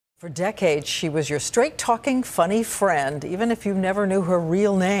For decades, she was your straight-talking, funny friend, even if you never knew her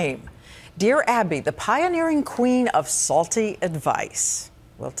real name. Dear Abby, the pioneering queen of salty advice.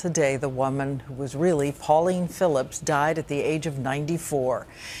 Well, today, the woman who was really Pauline Phillips died at the age of 94.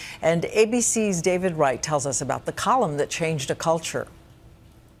 And ABC's David Wright tells us about the column that changed a culture.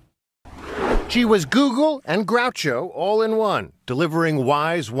 She was Google and Groucho all in one, delivering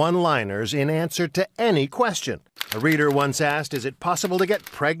wise one-liners in answer to any question. A reader once asked, "Is it possible to get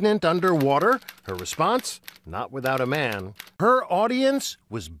pregnant underwater?" Her response, "Not without a man." Her audience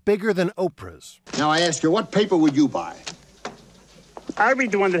was bigger than Oprah's. Now I ask you, what paper would you buy? I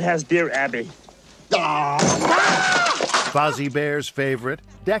read the one that has Dear Abby. Fozzie Bear's favorite,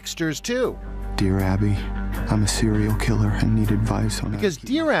 Dexter's too. Dear Abby, I'm a serial killer and need advice on Because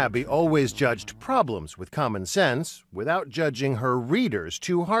Dear Abby always judged problems with common sense without judging her readers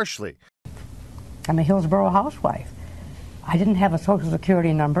too harshly. I'm a Hillsborough housewife. I didn't have a Social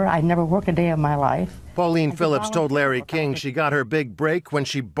Security number. I never worked a day of my life. Pauline Phillips told Larry King she got her big break when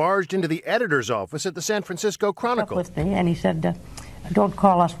she barged into the editor's office at the San Francisco Chronicle. With me, and he said, "Don't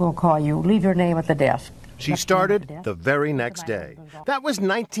call us, we'll call you. Leave your name at the desk." She started the very next day. That was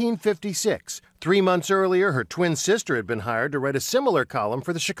 1956. 3 months earlier, her twin sister had been hired to write a similar column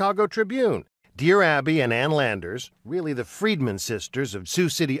for the Chicago Tribune. Dear Abby and Ann Landers, really the Friedman sisters of Sioux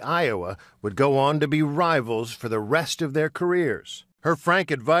City, Iowa, would go on to be rivals for the rest of their careers. Her frank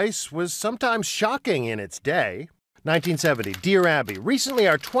advice was sometimes shocking in its day. 1970, Dear Abby, recently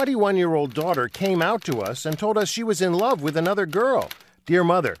our 21-year-old daughter came out to us and told us she was in love with another girl. Dear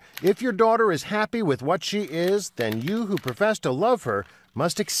Mother, if your daughter is happy with what she is, then you who profess to love her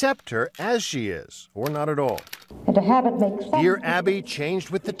must accept her as she is, or not at all. And a habit makes sense. Dear Abby changed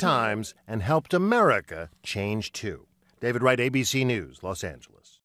with the times and helped America change too. David Wright, ABC News, Los Angeles.